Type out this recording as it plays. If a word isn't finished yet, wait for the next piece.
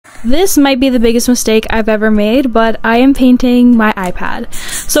This might be the biggest mistake I've ever made, but I am painting my iPad.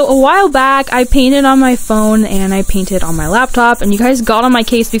 So a while back, I painted on my phone and I painted on my laptop, and you guys got on my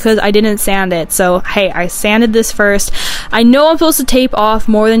case because I didn't sand it. So hey, I sanded this first. I know I'm supposed to tape off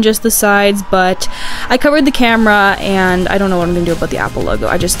more than just the sides, but I covered the camera and I don't know what I'm gonna do about the Apple logo.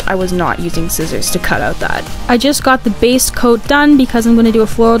 I was not using scissors to cut out that. I just got the base coat done because I'm gonna do a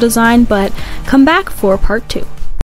floral design, but come back for part 2.